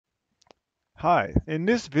Hi, in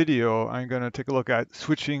this video, I'm going to take a look at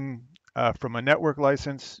switching from a network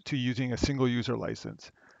license to using a single user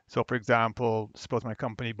license. So for example, suppose my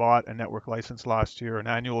company bought a network license last year, an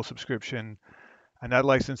annual subscription, and that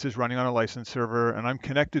license is running on a license server, and I'm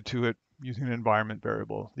connected to it using an environment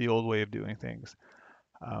variable, the old way of doing things.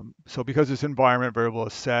 So because this environment variable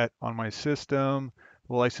is set on my system,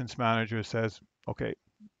 the license manager says, okay,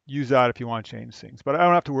 use that if you want to change things. But I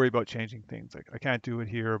don't have to worry about changing things. Like I can't do it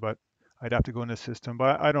here, but I'd have to go in the system.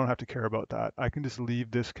 But I don't have to care about that. I can just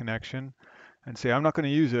leave this connection and say, I'm not going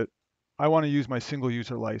to use it. I want to use my single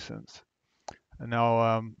user license. And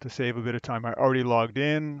now to save a bit of time, I already logged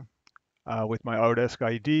in with my Autodesk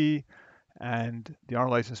ID, and the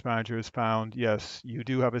Arnold License Manager has found, yes, you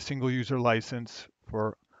do have a single user license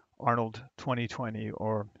for Arnold 2020,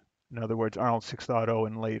 or in other words, Arnold 6.0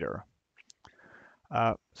 and later.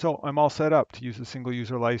 So I'm all set up to use a single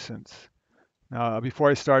user license. Now, before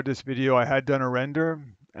I started this video, I had done a render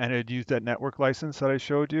and it had used that network license that I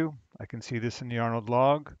showed you. I can see this in the Arnold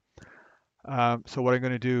log. So what I'm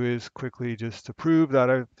going to do is quickly just to prove that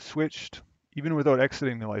I've switched, even without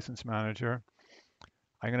exiting the license manager,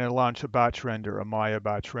 I'm going to launch a batch render, a Maya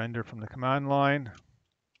batch render from the command line.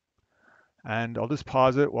 And I'll just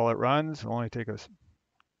pause it while it runs. It'll only take us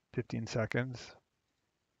 15 seconds.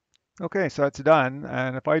 Okay, so that's done.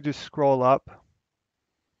 And if I just scroll up,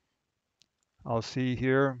 I'll see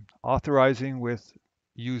here authorizing with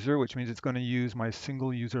user, which means it's going to use my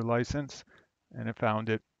single user license, and it found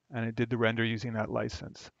it and it did the render using that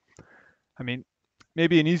license. I mean,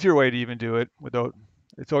 maybe an easier way to even do it without,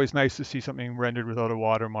 it's always nice to see something rendered without a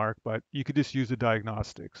watermark, but you could just use the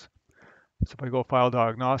diagnostics. So if I go file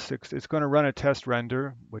diagnostics, it's going to run a test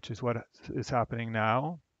render, which is what is happening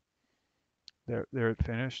now. There it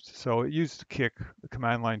finished. So it used Kick, the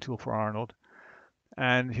command line tool for Arnold.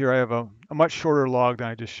 And here I have a much shorter log than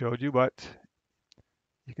I just showed you, but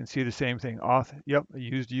you can see the same thing. Yep, I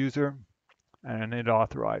used user and it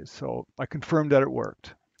authorized. So I confirmed that it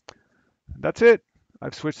worked. That's it.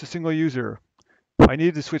 I've switched to single user. If I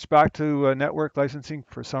needed to switch back to network licensing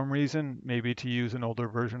for some reason, maybe to use an older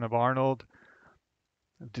version of Arnold,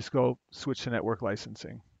 just go switch to network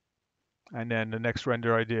licensing. And then the next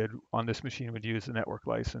render I did on this machine would use the network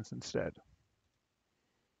license instead.